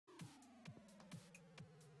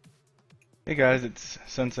Hey guys, it's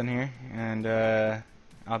Tsun Tsun here, and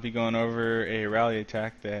I'll be going over a rally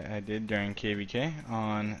attack that I did during KvK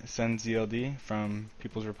on SUNZLD from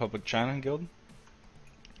People's Republic China Guild.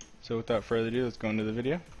 So without further ado, let's go into the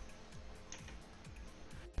video.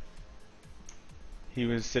 He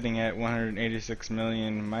was sitting at 186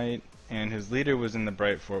 million might, and his leader was in the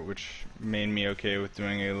Bright Fort, which made me okay with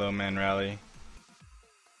doing a low man rally.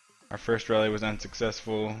 Our first rally was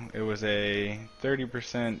unsuccessful. It was a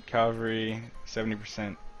 30% cavalry,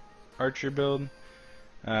 70% archer build.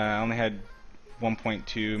 I only had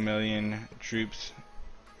 1.2 million troops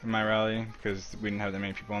in my rally because we didn't have that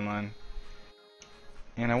many people online.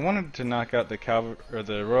 And I wanted to knock out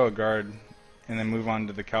the Royal Guard and then move on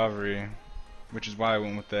to the cavalry, which is why I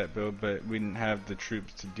went with that build, but we didn't have the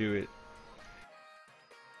troops to do it.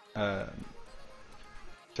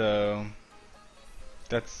 So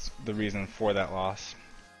that's the reason for that loss.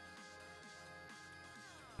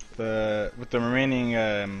 With the remaining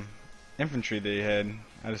infantry they had,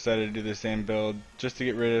 I decided to do the same build just to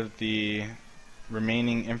get rid of the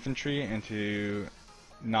remaining infantry and to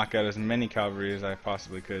knock out as many cavalry as I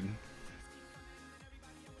possibly could.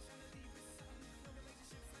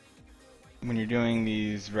 When you're doing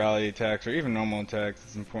these rally attacks or even normal attacks,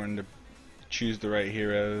 it's important to choose the right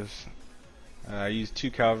heroes. I used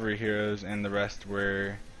 2 cavalry heroes and the rest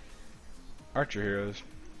were archer heroes.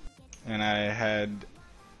 And I had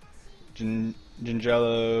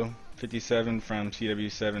Gingello 57 from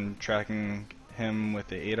CW7 tracking him with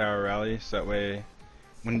the 8-hour rally, so that way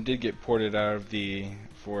when he did get ported out of the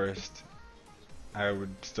forest I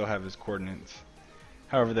would still have his coordinates.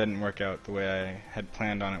 However, that didn't work out the way I had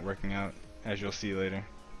planned on it working out, as you'll see later.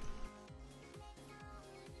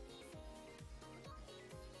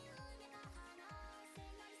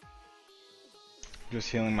 Just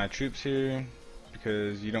healing my troops here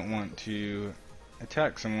because you don't want to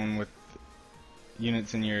attack someone with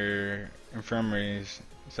units in your infirmaries,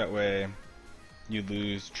 so that way you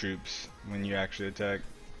lose troops when you actually attack.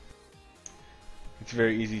 It's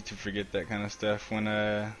very easy to forget that kind of stuff when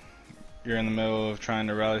you're in the middle of trying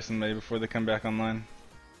to rally somebody before they come back online.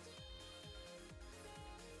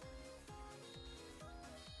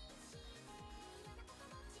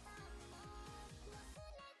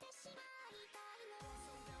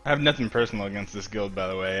 I have nothing personal against this guild, by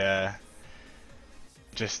the way.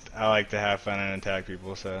 Just I like to have fun and attack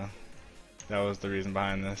people, so that was the reason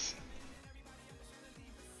behind this.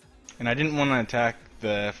 And I didn't want to attack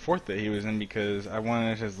the fort that he was in because I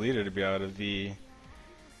wanted his leader to be out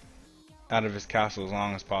of his castle as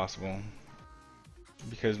long as possible.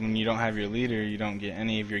 Because when you don't have your leader, you don't get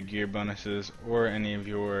any of your gear bonuses or any of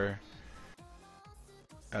your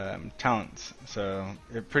talents, so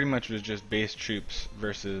it pretty much was just base troops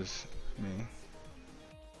versus me.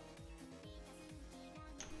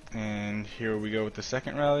 And here we go with the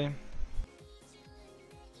second rally.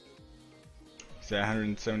 He's at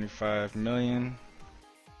 175 million.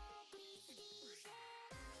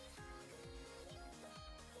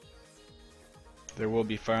 There will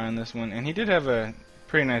be fire on this one, and he did have a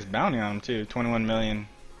pretty nice bounty on him too, 21 million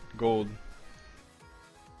gold,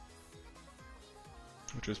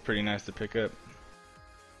 which was pretty nice to pick up.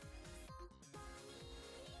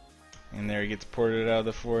 And there he gets ported out of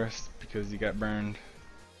the forest because he got burned.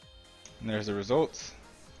 And there's the results.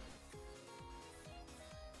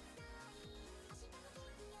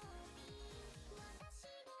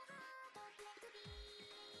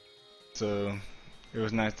 So it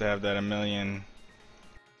was nice to have that 1 million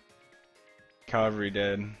cavalry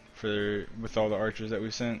dead with all the archers that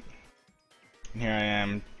we sent. And here I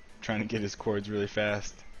am trying to get his cords really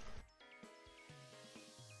fast.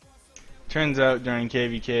 Turns out during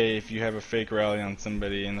KvK, if you have a fake rally on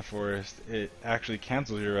somebody in the forest, it actually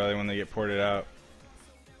cancels your rally when they get ported out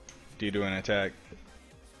due to an attack.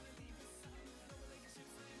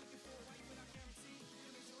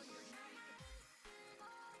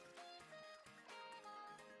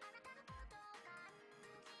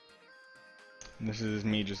 And this is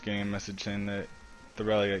me just getting a message saying that the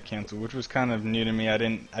rally got canceled, which was kind of new to me. I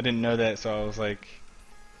didn't know that, so I was like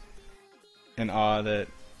in awe that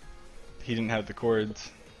he didn't have the cords.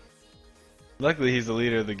 Luckily he's the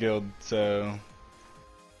leader of the guild, so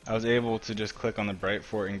I was able to just click on the Bright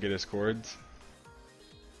Fort and get his cords.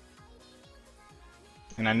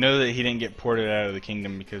 And I know that he didn't get ported out of the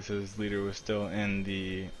kingdom because his leader was still in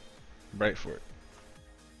the Bright Fort.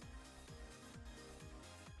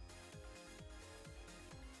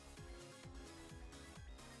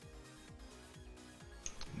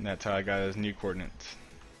 And that's how I got his new coordinates.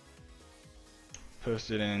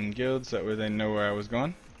 Posted in guilds, that way they know where I was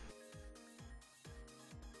going.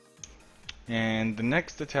 And the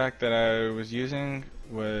next attack that I was using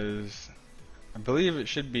was, I believe it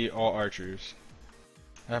should be all archers.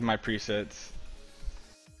 I have my presets,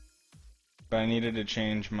 but I needed to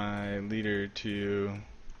change my leader to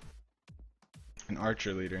an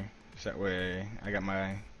archer leader, so that way I got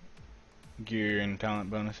my gear and talent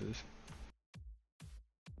bonuses.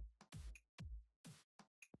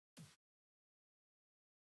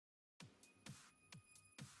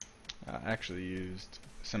 I actually used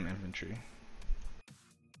some infantry.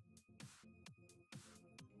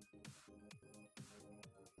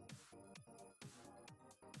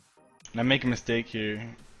 And I make a mistake here,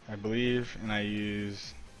 I believe, and I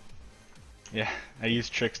use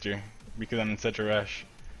Trickster because I'm in such a rush,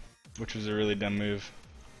 which was a really dumb move.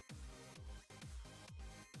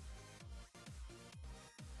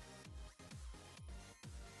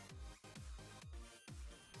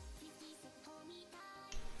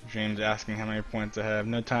 James asking how many points I have.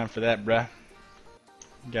 No time for that, bruh.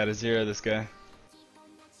 Gotta zero this guy.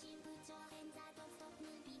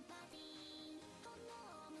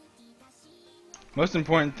 Most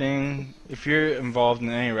important thing, if you're involved in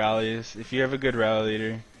any rallies, if you have a good rally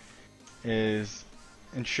leader, is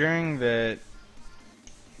ensuring that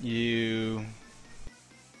you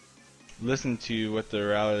listen to what the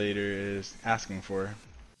rally leader is asking for.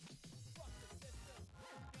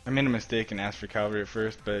 I made a mistake and asked for cavalry at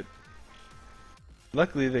first, but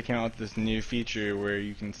luckily they came out with this new feature where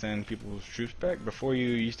you can send people's troops back. Before, you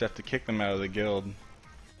used to have to kick them out of the guild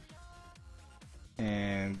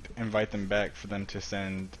and invite them back for them to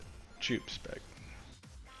send troops back.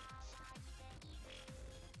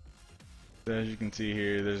 So as you can see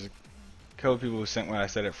here, there's a couple people who sent what I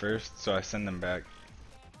said at first, so I send them back.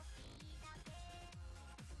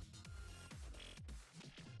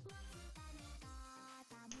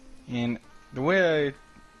 And the way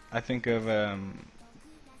I think of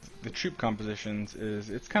the troop compositions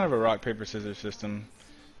is it's kind of a rock paper scissors system.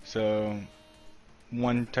 So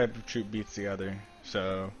one type of troop beats the other.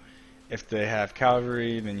 So if they have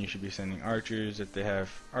cavalry, then you should be sending archers. If they have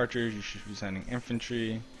archers, you should be sending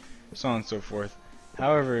infantry, so on and so forth.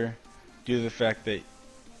 However, due to the fact that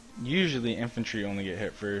usually infantry only get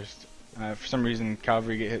hit first, for some reason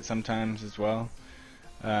cavalry get hit sometimes as well,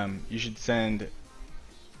 you should send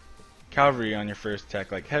cavalry on your first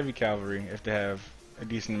attack, like heavy cavalry, if they have a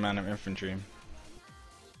decent amount of infantry.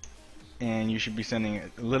 And you should be sending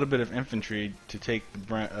a little bit of infantry to take the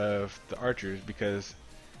brunt of the archers, because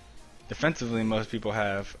defensively most people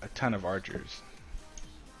have a ton of archers.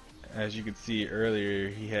 As you could see earlier,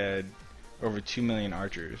 he had over 2 million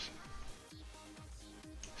archers.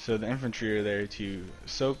 So the infantry are there to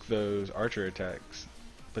soak those archer attacks,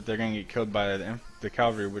 but they're going to get killed by the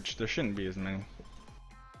cavalry, which there shouldn't be as many.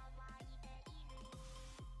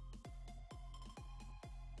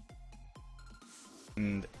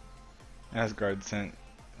 And Asgard sent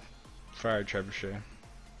fire trebuchet.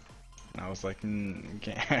 And I was like, we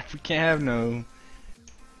can't have no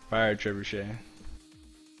fire trebuchet.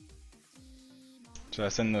 So I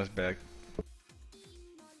send those back.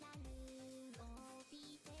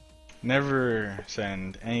 Never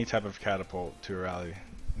send any type of catapult to a rally.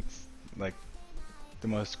 It's like the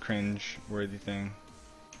most cringe-worthy thing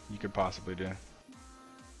you could possibly do.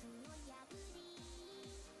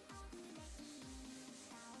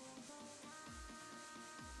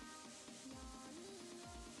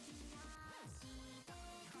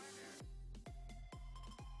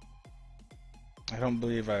 I don't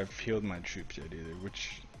believe I've healed my troops yet either,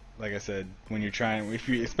 which, like I said, when you're trying,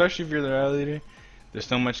 especially if you're the rally leader, there's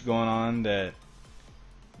so much going on that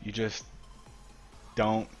you just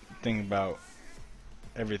don't think about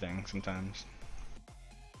everything sometimes.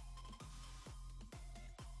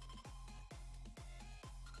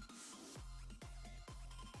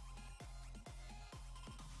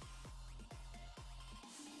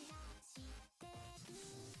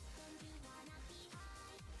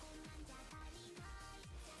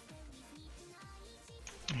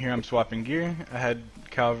 Here I'm swapping gear. I had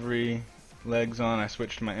cavalry legs on, I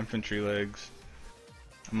switched to my infantry legs.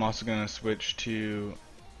 I'm also going to switch to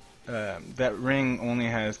that ring only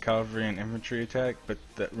has cavalry and infantry attack, but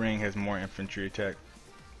that ring has more infantry attack,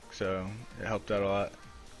 so it helped out a lot.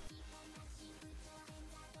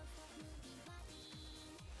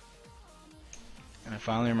 And I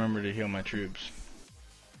finally remembered to heal my troops.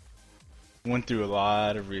 Went through a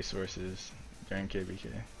lot of resources during KvK.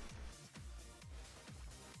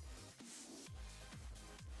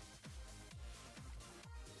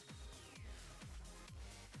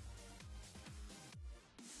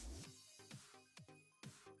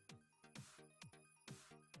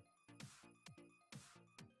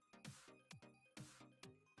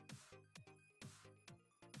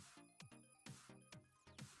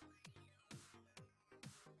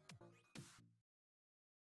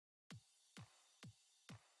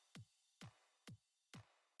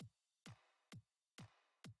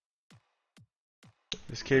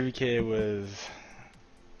 This KvK was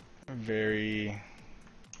very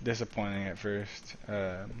disappointing at first.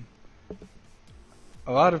 A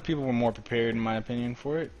lot of people were more prepared, in my opinion,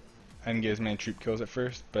 for it. I didn't get as many troop kills at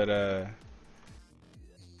first, but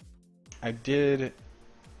I did.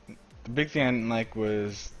 The big thing I didn't like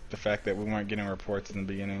was the fact that we weren't getting reports in the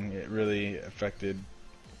beginning. It really affected.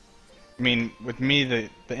 I mean, with me, the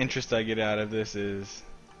interest I get out of this is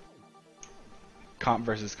comp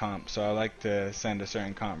versus comp. So I like to send a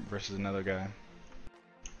certain comp versus another guy,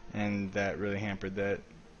 and that really hampered that.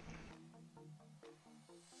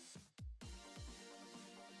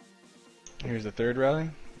 Here's the third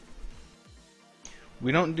rally.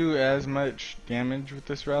 We don't do as much damage with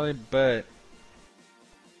this rally, but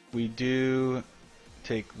we do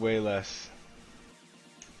take way less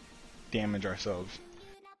damage ourselves.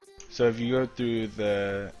 So if you go through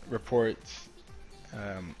the reports,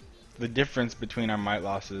 the difference between our might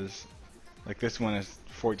losses, like this one is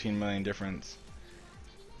 14 million difference.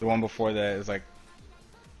 The one before that is like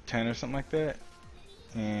 10 or something like that,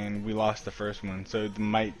 and we lost the first one. So the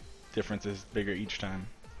might difference is bigger each time.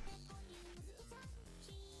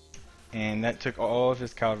 And that took all of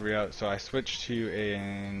his cavalry out, so I switched to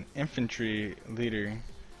an infantry leader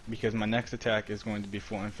because my next attack is going to be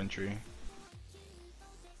full infantry,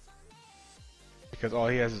 because all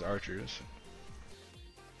he has is archers.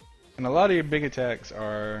 And a lot of your big attacks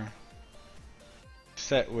are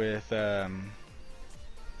set with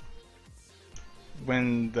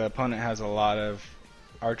when the opponent has a lot of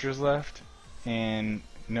archers left and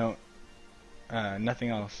nothing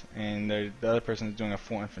else, and the other person is doing a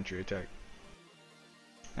full infantry attack.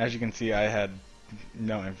 As you can see, I had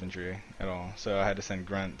no infantry at all, so I had to send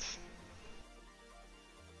grunts.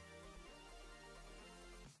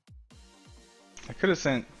 I could have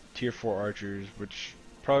sent tier 4 archers, which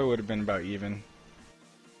probably would have been about even,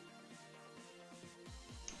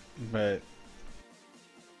 but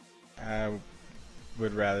I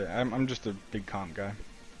would rather. I'm just a big comp guy.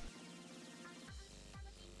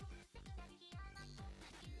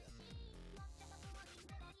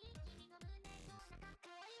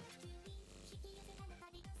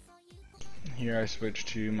 Here I switch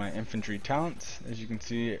to my infantry talents. As you can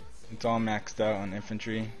see, it's all maxed out on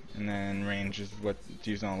infantry, and then range is what's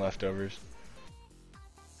used on leftovers.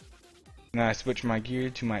 Now I switch my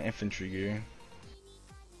gear to my infantry gear.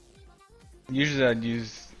 Usually I'd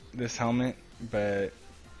use this helmet, but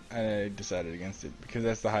I decided against it because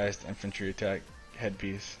that's the highest infantry attack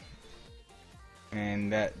headpiece,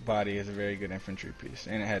 and that body is a very good infantry piece,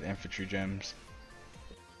 and it had infantry gems.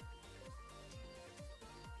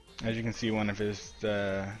 As you can see, one of his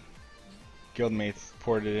guildmates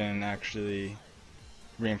ported in and actually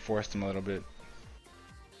reinforced him a little bit.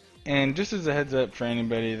 And just as a heads up for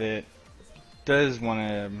anybody that does want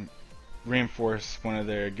to reinforce one of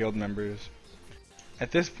their guild members,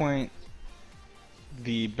 at this point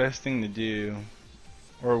the best thing to do,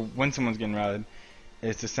 or when someone's getting rallied,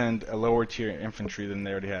 is to send a lower tier infantry than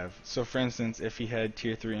they already have. So for instance, if he had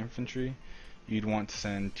tier 3 infantry, you'd want to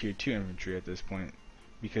send tier 2 infantry at this point,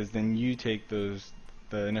 because then you take the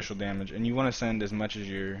initial damage, and you want to send as much as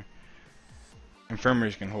your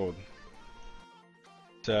infirmaries can hold.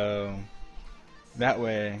 So that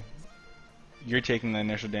way you're taking the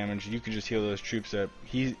initial damage, you can just heal those troops up.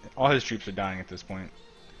 All his troops are dying at this point,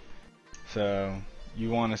 so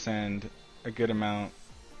you want to send a good amount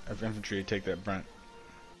of infantry to take that brunt.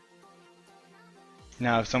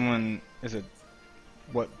 Now if someone is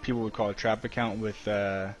what people would call a trap account with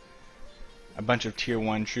a bunch of tier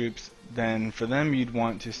 1 troops, then for them you'd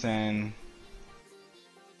want to send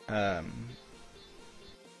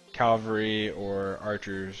cavalry or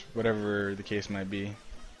archers, whatever the case might be.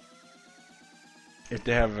 If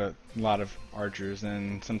they have a lot of archers,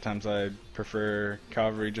 then sometimes I prefer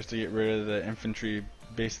cavalry just to get rid of the infantry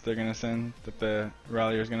base that they're going to send, that the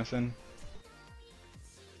rallier is going to send.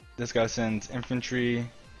 This guy sends infantry,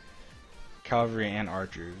 cavalry, and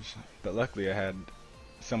archers, but luckily I had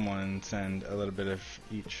someone send a little bit of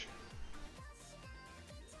each,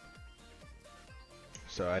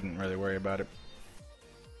 so I didn't really worry about it.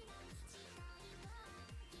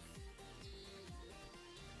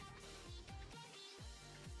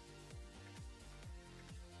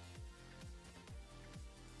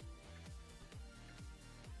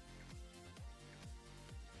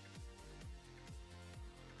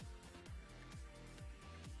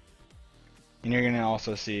 And you're going to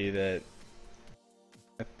also see that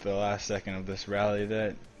at the last second of this rally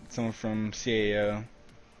that someone from CAO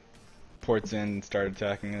ports in and started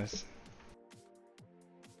attacking us.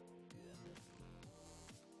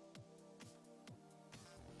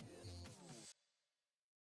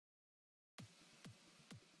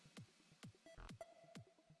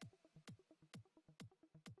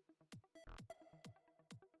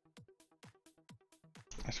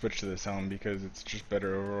 I switched to this helm because it's just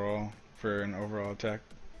better overall for an overall attack.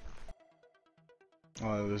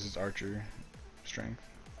 Oh, this is archer strength.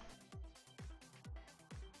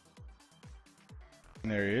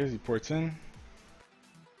 And there he is, he ports in.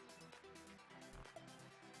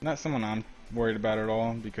 Not someone I'm worried about at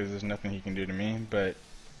all because there's nothing he can do to me, but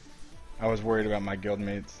I was worried about my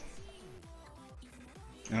guildmates.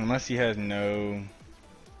 And unless he has no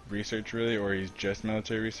research really, or he's just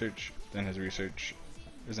military research, then his research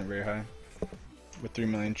isn't very high. With 3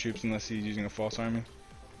 million troops, unless he's using a false army.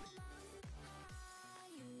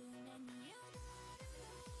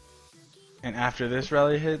 And after this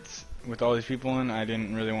rally hits, with all these people in, I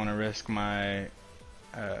didn't really want to risk my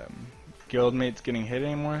guildmates getting hit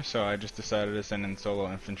anymore, so I just decided to send in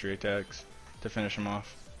solo infantry attacks to finish them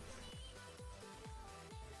off.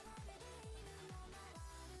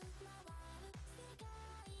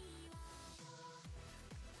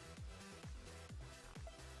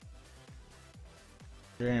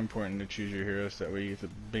 Very important to choose your heroes, that way you get the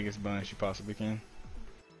biggest bonus you possibly can.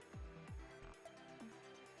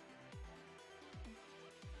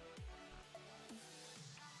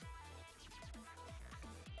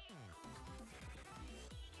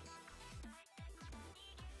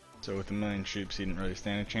 So with 1 million troops, he didn't really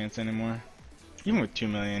stand a chance anymore. Even with 2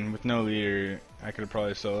 million, with no leader, I could have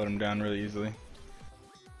probably soloed him down really easily.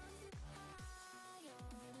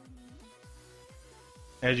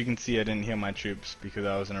 As you can see, I didn't heal my troops because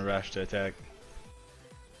I was in a rush to attack.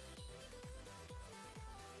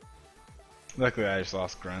 Luckily, I just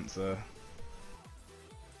lost grunts, so.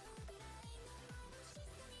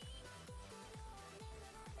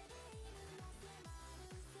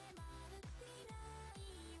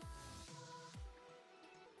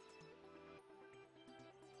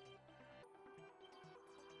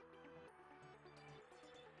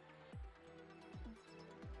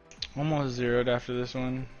 Almost zeroed after this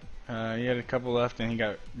one. He had a couple left and he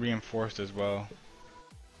got reinforced as well.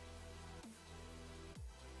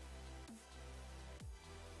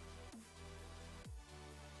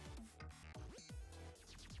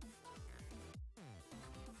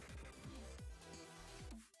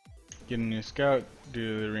 Get a new scout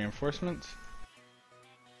due to the reinforcements.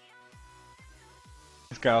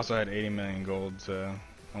 This guy also had 80 million gold, so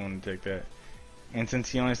I wanted to take that. And since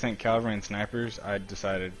he only sent cavalry and snipers, I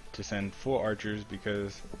decided to send full archers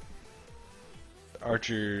because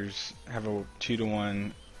archers have a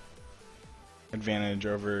 2-to-1 advantage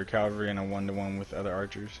over cavalry and a 1-to-1 with other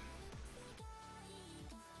archers.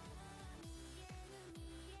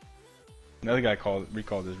 The other guy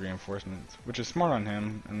recalled his reinforcements, which is smart on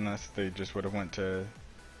him, unless they just would have went to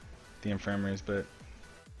the infirmaries, but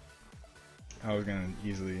I was gonna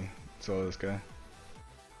easily solo this guy.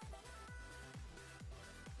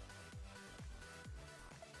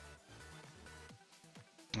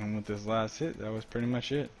 And with this last hit, that was pretty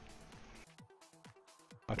much it.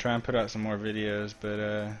 I'll try and put out some more videos, but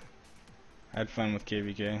I had fun with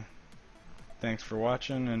KvK. Thanks for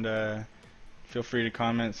watching, and feel free to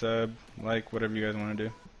comment, sub, like, whatever you guys want to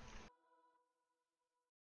do.